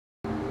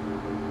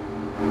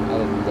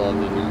love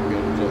to not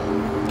go to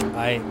jail.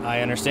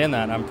 I understand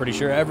that. I'm pretty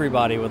sure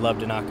everybody would love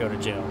to not go to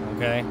jail,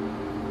 okay?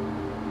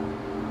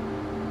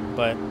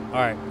 But, all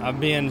right, I'm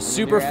being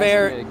super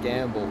fair. You're asking me to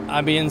gamble.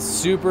 I'm being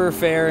super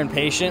fair and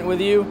patient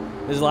with you.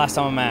 This is the last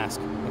time I'm asked.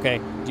 Okay,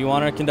 do you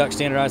want to conduct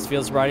standardized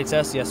field sobriety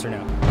tests? Yes or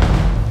no?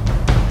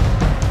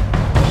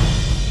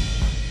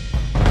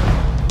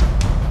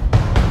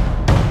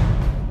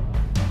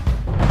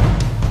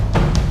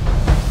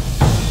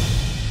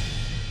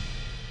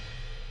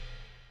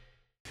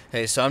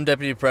 Hey, so I'm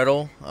Deputy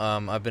Prettel.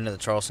 I've been at the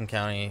Charleston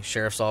County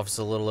Sheriff's Office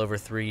a little over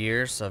 3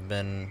 years. I've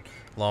been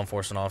law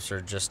enforcement officer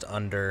just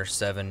under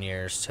 7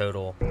 years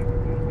total.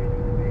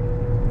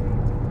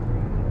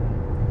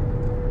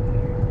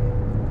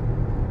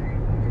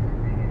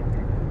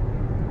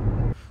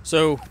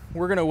 So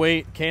we're gonna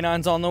wait.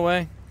 K-9's on the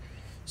way,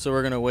 so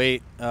we're gonna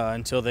wait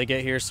until they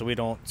get here so we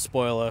don't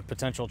spoil a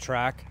potential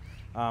track.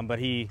 But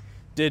he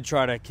did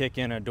try to kick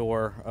in a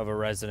door of a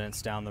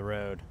residence down the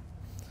road.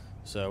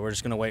 So we're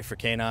just gonna wait for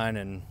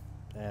K-9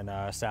 and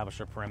establish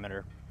a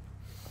perimeter.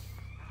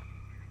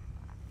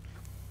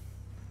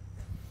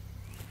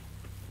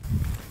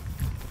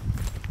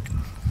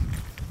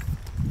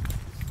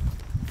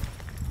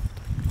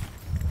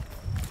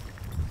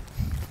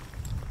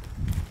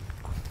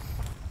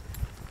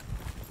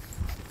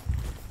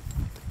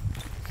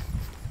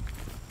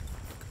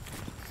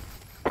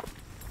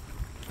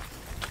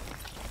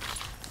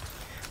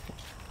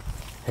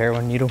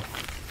 Heroin needle.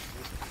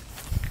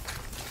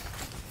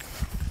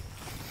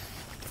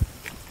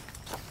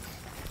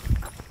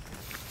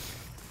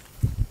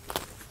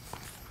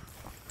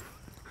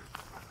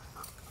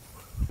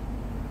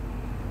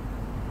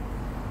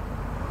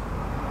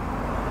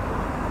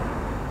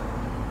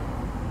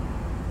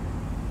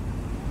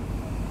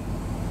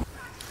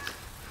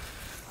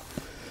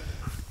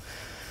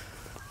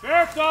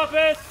 Sheriff's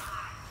Office!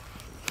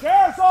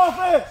 Sheriff's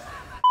Office!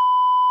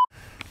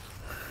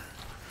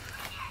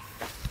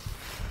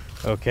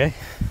 Okay.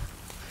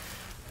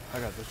 I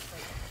got this.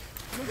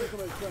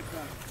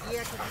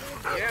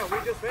 Yeah,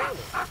 we just found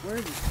him. Where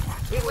is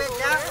he? He went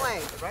that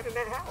way. Right in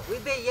that house.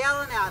 We've been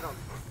yelling at him.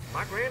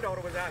 My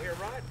granddaughter was out here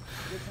riding.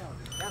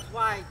 That's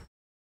why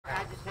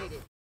I just hate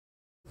it.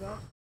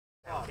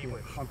 Oh, he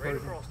went straight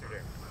across through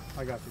there.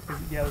 I got you.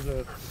 Yeah,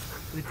 there's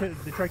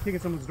they tried kicking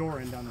someone's door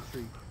in down the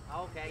street.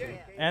 Okay,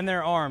 yeah. And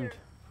they're armed.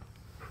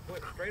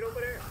 Went straight over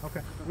there.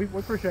 Okay, we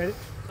appreciate it.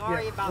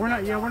 Sorry about we're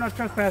that. not. Yeah, we're not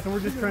trespassing. We're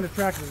just trying to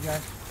track this guy.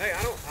 Hey,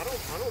 I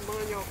don't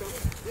mind y'all coming.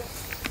 Yeah.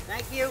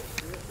 Thank you.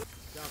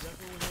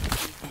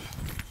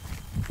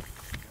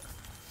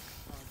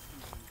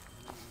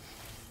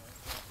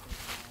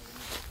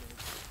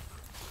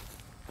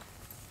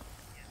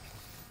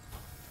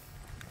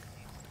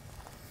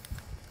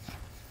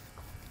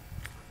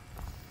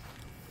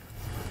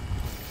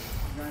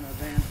 Guy in a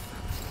van.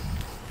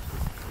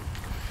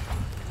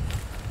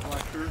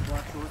 Black shirt,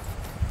 black shorts.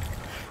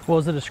 What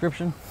was the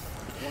description?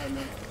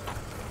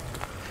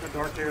 Got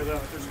dark hair though.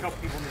 There's a couple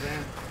people in the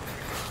van.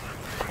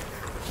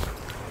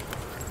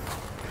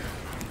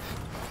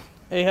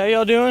 Hey, how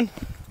y'all doing?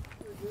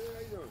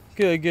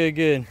 Good, good,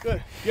 good.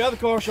 Good. Get out of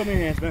the car, show me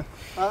your hands, man.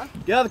 Huh?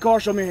 Get out of the car,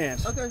 show me your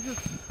hands. Okay, sure.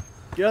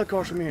 Get out of the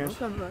car, show me your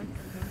hands. Okay, right.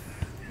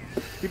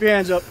 Keep your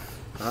hands up.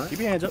 All right. Keep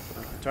your hands up.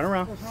 Turn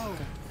around. What's wrong?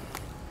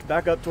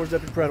 Back up towards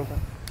Deputy Prettel.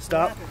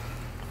 Stop.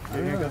 Get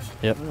your handcuffs.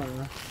 Yep.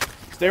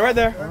 Stay right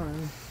there.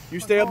 You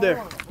stay up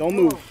there. Don't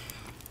move.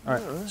 All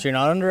right. So you're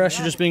not under arrest.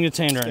 You're just being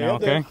detained right Stay now,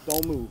 up there. okay?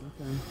 Don't move.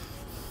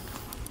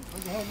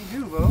 What the hell did you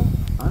do, bro?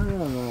 I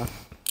don't know.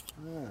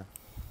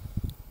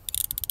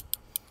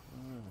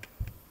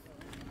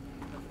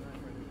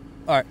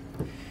 All right.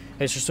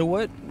 Hey, sir, so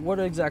what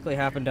exactly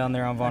happened down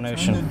there on Von I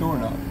Ocean? turned the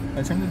doorknob.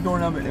 I turned the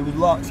doorknob, but it was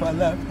locked, so I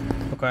left.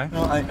 Okay.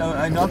 No,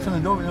 I knocked on the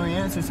door, but no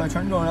answer, so I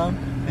turned the doorknob,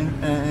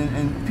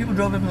 and people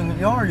drove up in the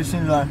yard as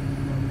soon as I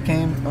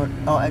came,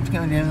 I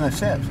came down the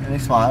steps, and they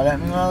smiled at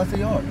me when I left the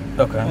yard.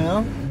 Okay.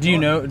 You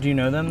know? Do you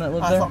know them that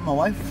live I there? thought my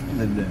wife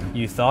lived there.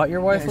 You thought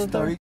your wife Yeah, lived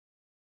there?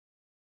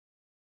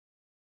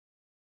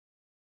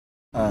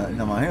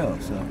 On my hill,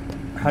 so.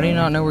 How do you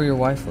not know where your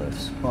wife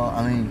lives? Well,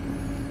 I mean,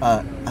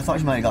 I thought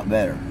she might have got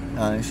better.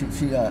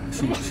 She got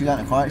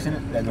in a car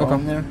accident. That girl Okay.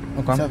 in there.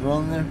 Okay. That girl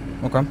in there.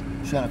 Okay.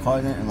 She got in a car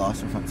accident and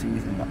lost her front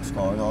teeth and got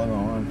scars all over her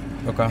arms.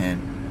 Okay.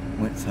 And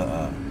went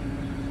to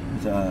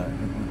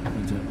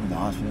the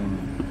hospital.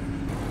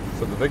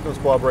 So the victim's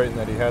corroborating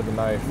that he had the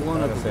knife One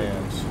in of his the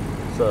hands.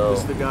 So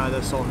This is the guy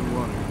that saw him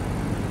running.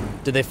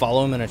 Did they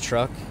follow him in a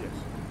truck? Yes.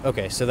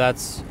 Okay, so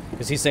that's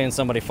because he's saying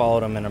somebody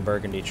followed him in a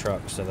burgundy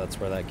truck, so that's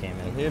where that came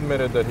in. he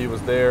admitted that he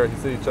was there. He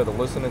said he tried to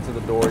listen into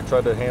the door. He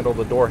tried to handle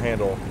the door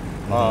handle.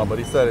 But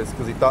he said it's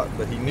because he thought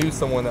that he knew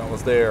someone that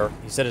was there.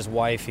 He said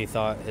he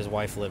thought his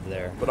wife lived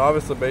there. But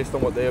obviously, based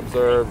on what they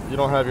observed, you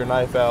don't have your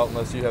knife out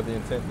unless you have the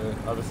intent to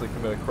obviously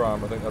commit a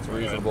crime. I think that's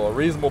reasonable. A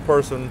reasonable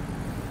person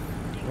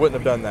wouldn't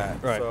have done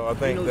that. Right. So I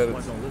think that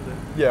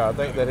I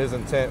think that his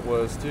intent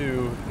was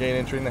to gain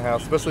entry in the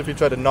house, especially if he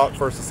tried to knock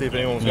first to see if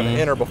anyone was going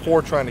to enter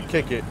before trying to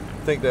kick it.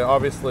 I think that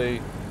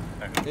obviously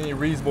any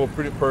reasonable,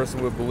 prudent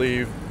person would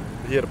believe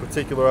he had a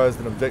particularized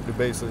and objective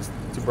basis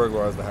to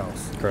burglarize the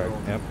house. Correct.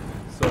 Yep.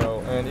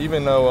 So, and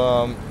even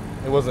though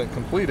it wasn't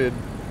completed,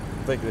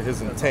 I think that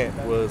his intent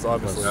was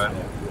obviously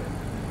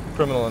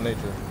criminal in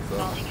nature.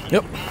 So.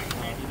 Yep.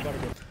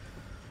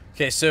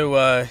 Okay,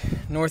 so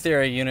North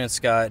Area units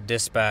got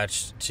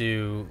dispatched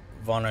to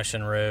Von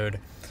Ocean Road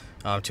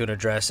to an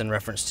address in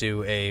reference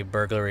to a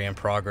burglary in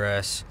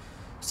progress.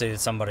 Stated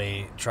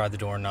somebody tried the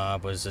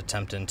doorknob, was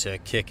attempting to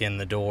kick in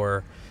the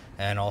door,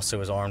 and also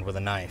was armed with a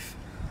knife.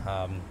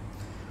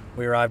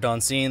 We arrived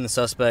on scene. The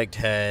suspect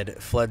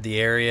had fled the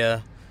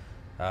area.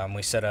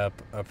 We set up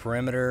a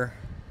perimeter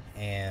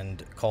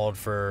and called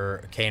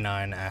for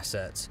K-9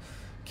 assets.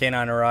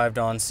 K-9 arrived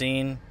on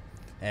scene,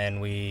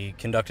 and we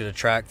conducted a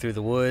track through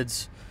the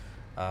woods.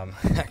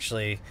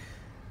 Actually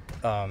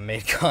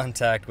made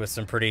contact with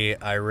some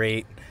pretty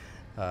irate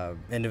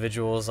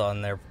individuals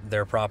on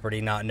their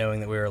property, not knowing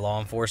that we were law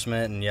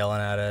enforcement and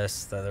yelling at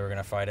us that they were going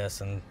to fight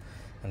us and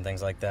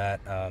things like that.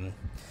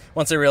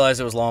 Once they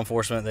realized it was law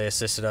enforcement, they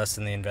assisted us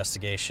in the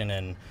investigation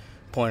and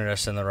pointed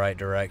us in the right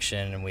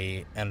direction, and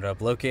we ended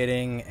up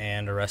locating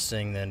and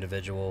arresting the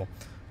individual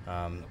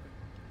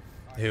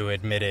who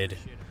admitted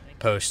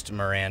post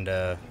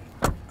Miranda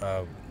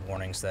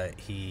warnings that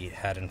he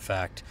had in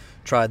fact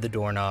tried the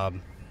doorknob.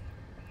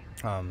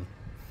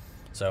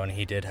 And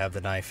he did have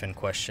the knife in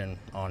question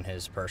on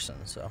his person.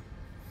 So.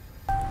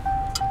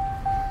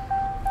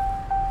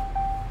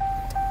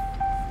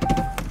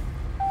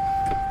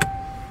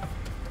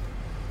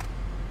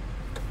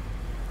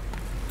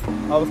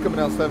 I was coming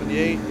down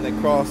 78 and they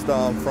crossed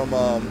from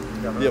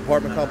the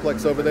apartment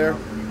complex over there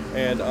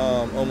and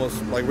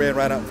almost like ran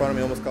right out in front of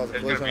me, almost caused a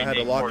collision. I had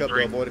to lock up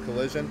to avoid a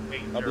collision.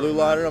 I blue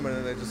lighted them and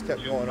then they just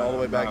kept going all the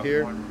way back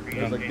here.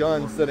 There's a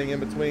gun sitting in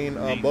between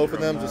both of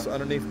them, just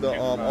underneath the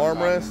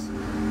armrest,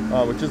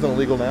 which isn't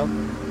illegal now.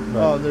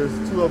 There's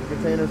 2 open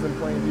containers in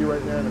plain view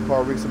right there, and the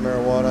car reeks of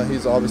marijuana.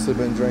 He's obviously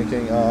been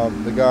drinking.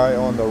 The guy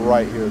on the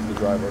right here is the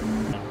driver.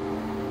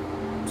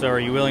 So are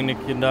you willing to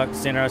conduct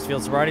standardized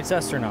field sobriety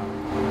test or not?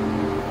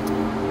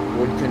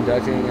 Would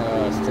conducting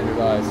a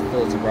standardized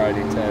field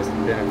sobriety test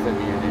benefit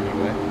me in any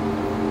way?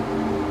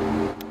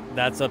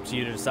 That's up to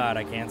you to decide.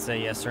 I can't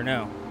say yes or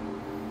no.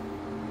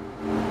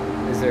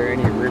 Is there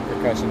any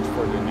repercussions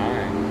for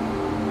denying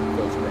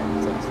field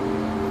sobriety test?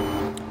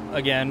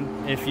 Again,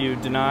 if you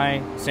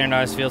deny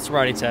standardized field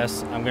sobriety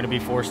tests, I'm going to be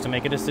forced to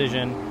make a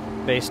decision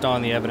based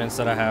on the evidence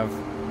that I have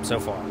so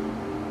far.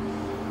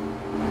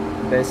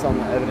 Based on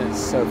the evidence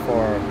so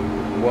far,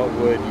 what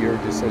would your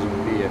decision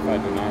be if I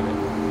denied it?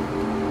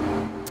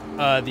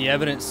 The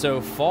evidence so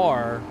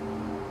far,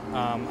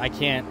 I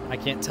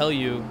can't tell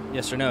you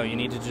yes or no. You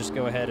need to just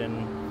go ahead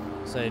and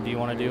say, do you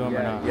want to do them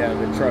or not? Yeah,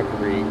 the truck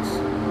reeks.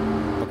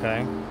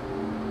 Okay.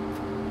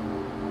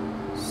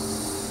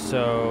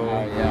 So.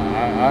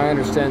 I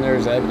understand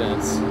there's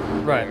evidence.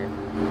 Right. There.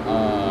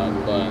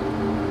 But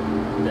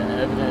the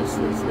evidence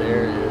that's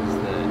there is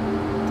that,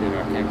 dude,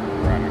 I came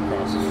from right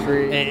across the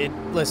street.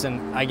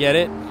 Listen, I get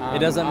it. It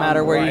doesn't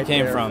matter where you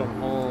came from.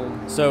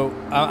 Home. So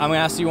I'm going to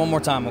ask you one more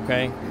time,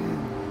 okay?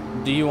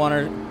 Do you want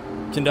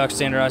to conduct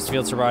standardized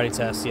field sobriety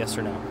tests, yes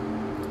or no?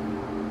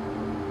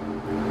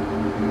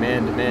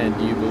 Man to man,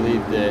 do you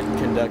believe that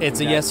conducting It's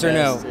a yes or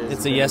no.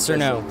 It's a yes or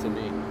no. To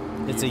me?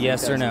 It's a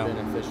yes or no.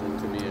 Beneficial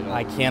to me at all?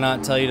 I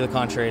cannot tell you to the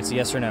contrary. It's a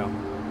yes or no.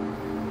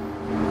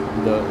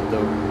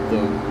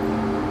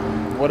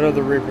 What are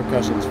the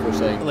repercussions for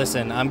saying?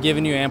 Listen, I'm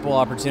giving you ample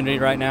opportunity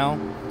right now.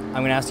 I'm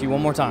going to ask you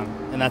one more time,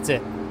 and that's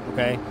it,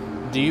 okay?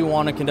 Do you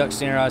want to conduct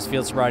standardized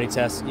field sobriety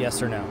tests,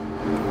 yes or no?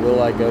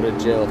 Will I go to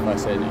jail if I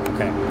say no?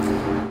 Okay.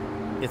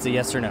 It's a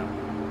yes or no.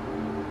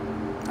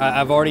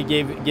 I've already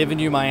given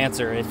you my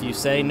answer. If you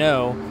say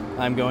no,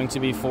 I'm going to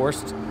be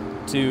forced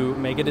to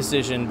make a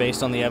decision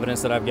based on the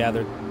evidence that I've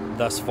gathered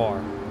thus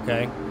far,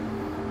 okay?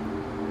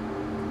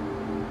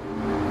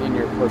 In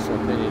your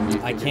personal opinion, do you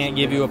think I can't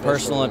give you a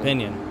personal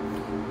opinion.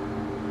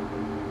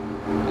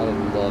 I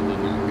would love to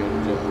not go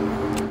to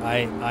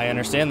jail. I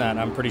understand that.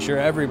 I'm pretty sure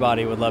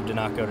everybody would love to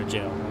not go to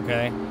jail,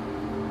 okay?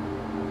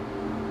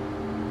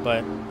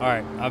 But, all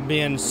right, I'm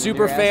being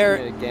super fair.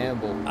 You're asking me to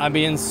gamble. I'm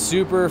being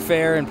super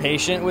fair and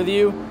patient with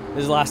you.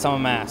 This is the last time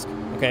I'm asked.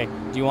 Okay,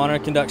 do you want to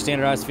conduct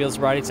standardized field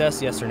sobriety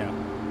tests, yes or no?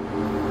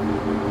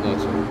 No,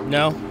 sir.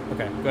 No?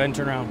 Okay, go ahead and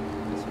turn around.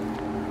 Yes, sir.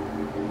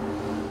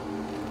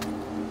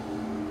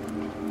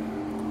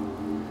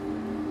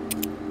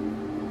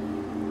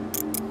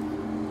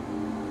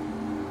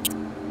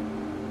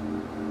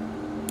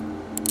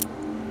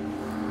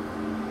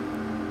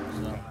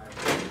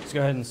 Let's go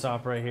ahead and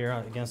stop right here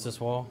against this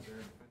wall.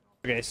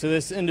 Okay, so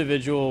this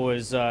individual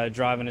was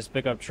driving his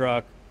pickup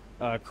truck,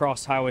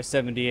 crossed Highway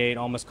 78,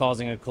 almost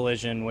causing a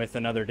collision with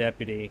another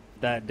deputy.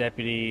 That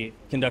deputy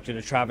conducted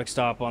a traffic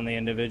stop on the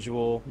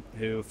individual,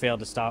 who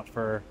failed to stop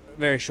for a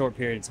very short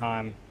period of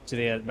time to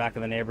the back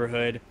of the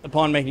neighborhood.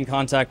 Upon making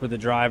contact with the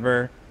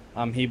driver,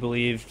 he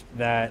believed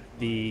that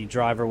the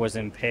driver was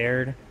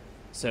impaired,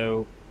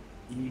 so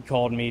he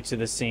called me to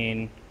the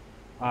scene.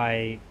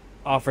 I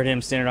offered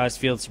him standardized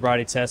field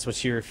sobriety tests,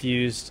 which he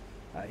refused.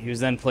 He was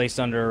then placed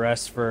under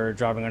arrest for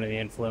driving under the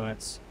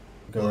influence.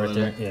 Go right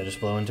there. Yeah, just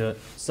blow into it.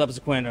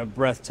 Subsequent a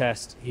breath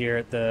test here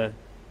at the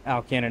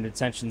Alcannon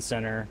Detention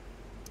Center,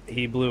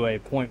 he blew a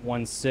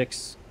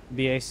 .16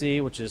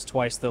 BAC, which is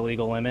twice the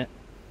legal limit,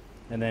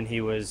 and then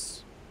he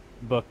was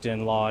booked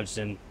and lodged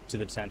into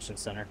the detention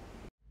center.